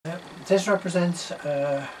This represents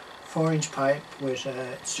a 4-inch pipe with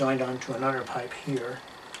it's joined onto another pipe here,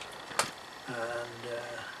 and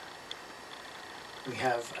we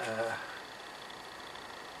have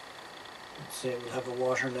let's say we'll have a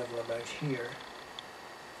water level about here,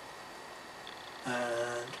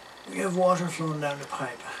 and we have water flowing down the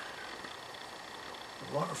pipe.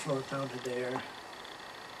 The water flows down to there,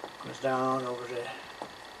 goes down over the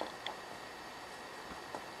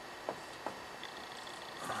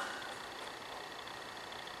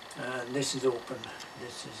and this is open.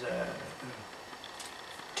 This is a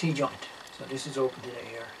T-joint, so this is open to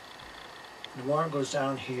the air. And the water goes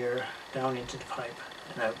down here, down into the pipe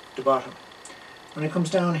and out the bottom. When it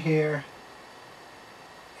comes down here,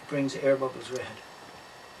 it brings air bubbles with it.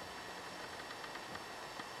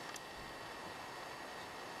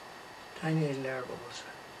 Tiny little air bubbles.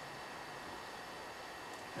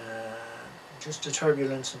 Just the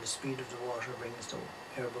turbulence and the speed of the water brings the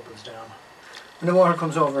air bubbles down. When the water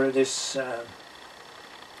comes over this,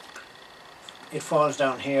 it falls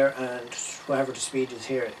down here, and whatever the speed is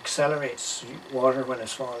here, it accelerates. Water when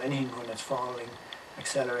it's falling, anything when it's falling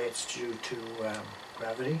accelerates due to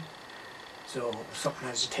gravity. So something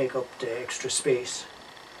has to take up the extra space,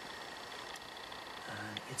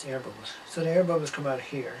 and it's air bubbles. So the air bubbles come out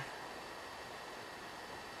here,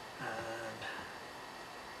 and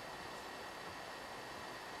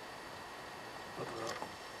bubble up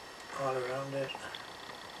all around it,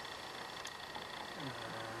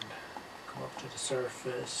 and come up to the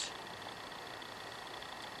surface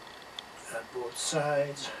at both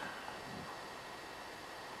sides.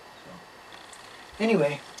 So,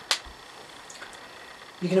 anyway,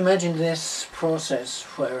 you can imagine this process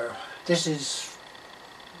where this is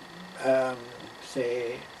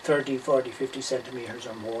say 30, 40, 50 centimeters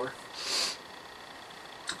or more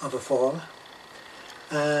of a fall,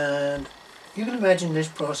 and you can imagine this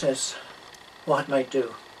process, what it might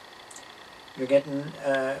do. You're getting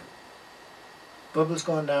bubbles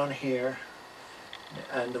going down here,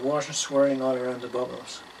 and the water swirling all around the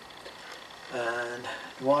bubbles, and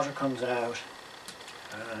the water comes out,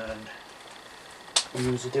 and we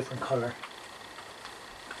use a different colour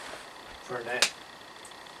for that.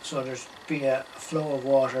 So there's be a flow of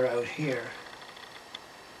water out here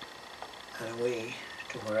and away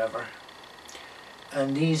to wherever.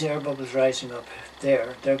 And these air bubbles rising up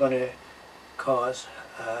there, they're going to cause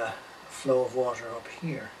a flow of water up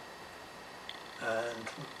here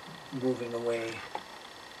and moving away,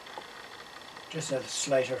 just a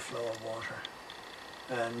slighter flow of water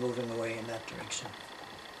and moving away in that direction.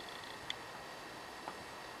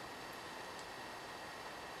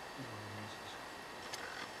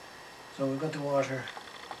 So we've got the water,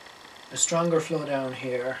 a stronger flow down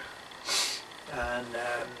here, and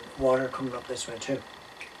water coming up this way too.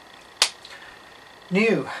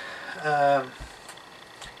 New.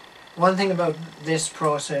 One thing about this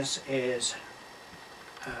process is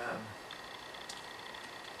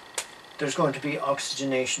there's going to be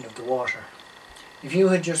oxygenation of the water. If you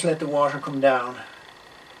had just let the water come down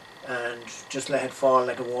and just let it fall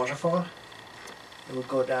like a waterfall, it would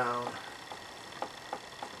go down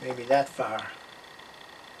maybe that far.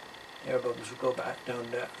 Air bubbles would go back down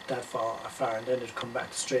that far, and then it'd come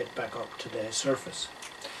back straight back up to the surface.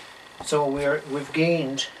 So we've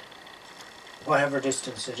gained whatever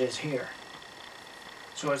distance it is here.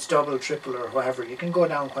 So it's double, triple, or whatever. You can go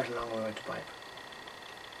down quite a long way with the pipe.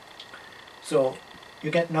 So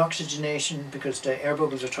you're getting oxygenation because the air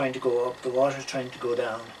bubbles are trying to go up, the water is trying to go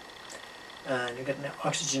down, and you're getting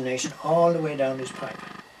oxygenation all the way down this pipe.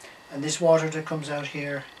 And this water that comes out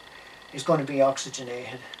here is going to be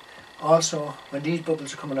oxygenated. Also, when these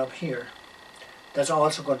bubbles are coming up here, that's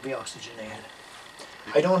also going to be oxygenated.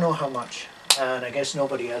 I don't know how much, and I guess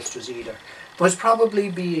nobody else does either. But it's probably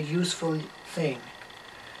be a useful thing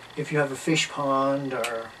if you have a fish pond,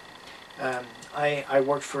 or I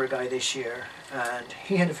worked for a guy this year, and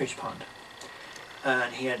he had a fish pond,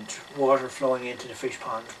 and he had water flowing into the fish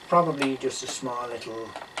pond, probably just a small little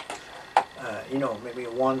you know, maybe a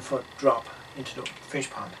 1 foot drop into the fish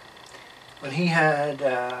pond. Well, he had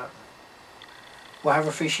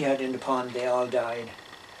whatever fish he had in the pond, they all died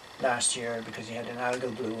last year because he had an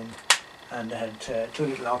algal bloom and they had too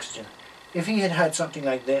little oxygen. If he had had something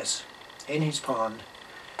like this in his pond,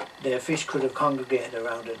 the fish could have congregated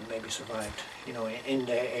around it and maybe survived, you know, in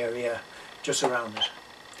the area just around it.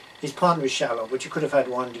 His pond was shallow, but you could have had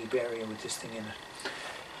one deep area with this thing in it.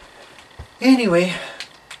 Anyway,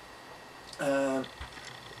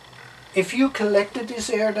 if you collected this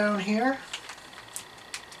air down here,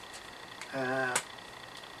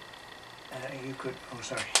 you could, oh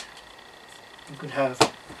sorry, you could have,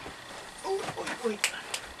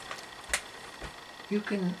 you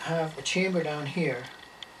can have a chamber down here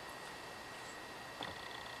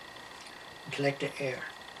and collect the air.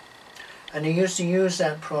 And they used to use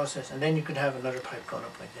that process, and then you could have another pipe going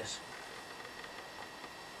up like this.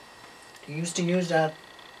 They used to use that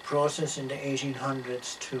process in the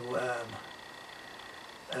 1800s to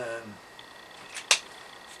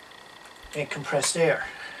make compressed air.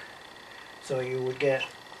 So you would get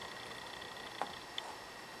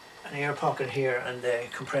an air pocket here and the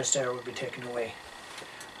compressed air would be taken away.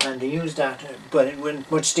 And they used that, but it went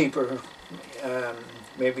much deeper,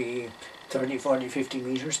 maybe 30, 40, 50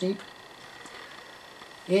 meters deep.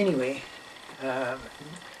 Anyway,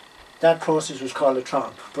 that process was called a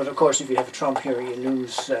tromp. But of course, if you have a tromp here, you would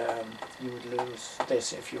lose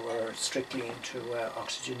this if you were strictly into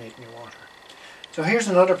oxygenating your water. So here's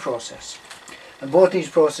another process. And both these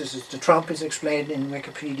processes, the tromp is explained in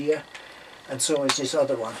Wikipedia, and so is this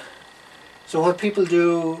other one. So what people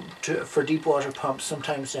do for deep water pumps,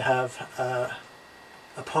 sometimes they have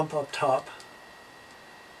a pump up top,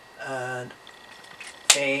 and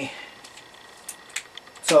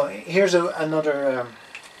so here's another,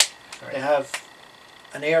 they have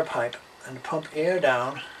an air pipe and they pump air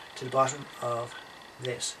down to the bottom of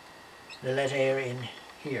this. They let air in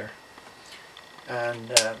here, and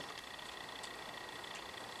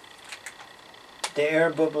the air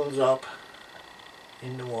bubbles up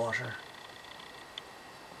in the water,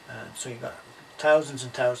 and so you've got thousands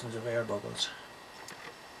and thousands of air bubbles,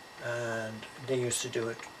 and they used to do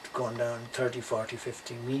it going down 30, 40,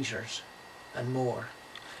 50 meters and more.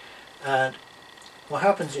 And what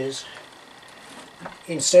happens is,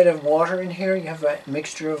 instead of water in here, you have a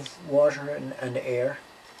mixture of water and air,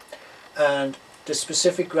 and the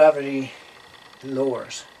specific gravity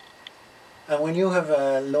lowers. And when you have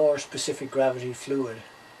a lower specific gravity fluid,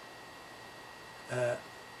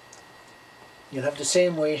 you'll have the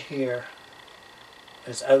same weight here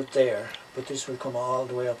as out there, but this will come all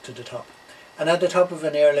the way up to the top. And at the top of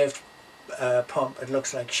an airlift pump, it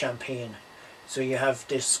looks like champagne. So you have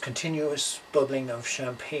this continuous bubbling of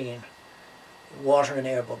champagne, water and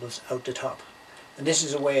air bubbles out the top. And this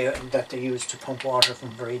is a way that they use to pump water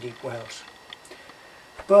from very deep wells.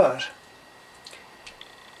 But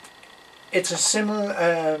it's a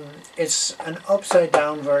similar, it's an upside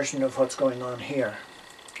down version of what's going on here.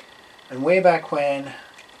 And way back when,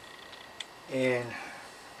 in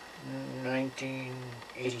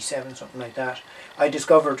 1987, something like that, I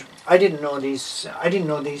didn't know these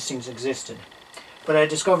things existed, but I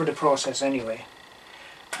discovered the process anyway.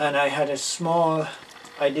 And I had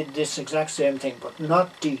I did this exact same thing, but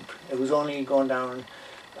not deep. It was only going down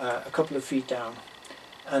a couple of feet down,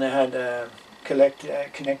 and I had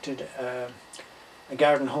connected a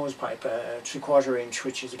garden hose pipe, a 3/4 inch,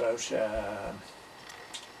 which is about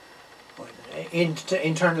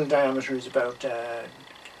internal diameter is about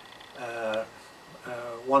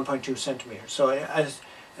 1.2 centimeters. So a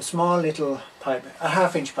small little pipe, a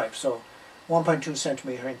 1/2 inch pipe, so 1.2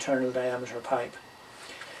 centimeter internal diameter pipe.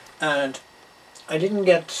 And I didn't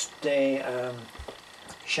get the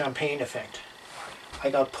champagne effect. I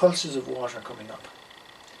got pulses of water coming up.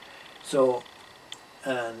 So,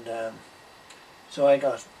 so I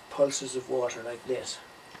got pulses of water like this.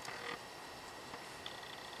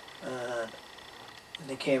 And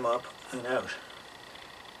they came up and out.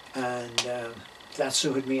 And that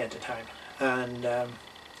suited me at the time. And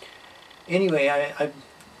anyway,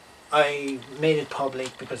 I made it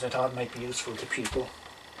public because I thought it might be useful to people.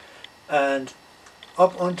 And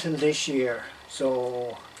up until this year,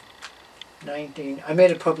 so I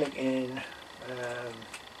made it public in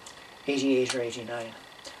 88 or 89.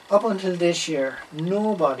 Up until this year,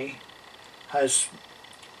 nobody has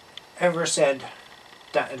ever said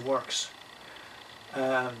that it works.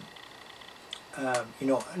 You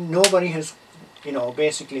know, nobody has, you know,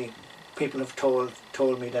 basically people have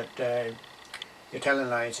told me that you're telling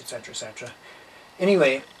lies, etc., etc.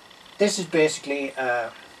 Anyway, this is basically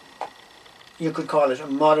you could call it a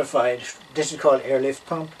modified. This is called airlift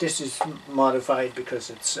pump. This is modified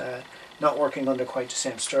because it's not working under quite the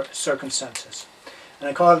same circumstances. And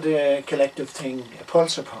I called the collective thing a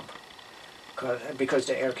pulsar pump because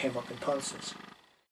the air came up in pulses.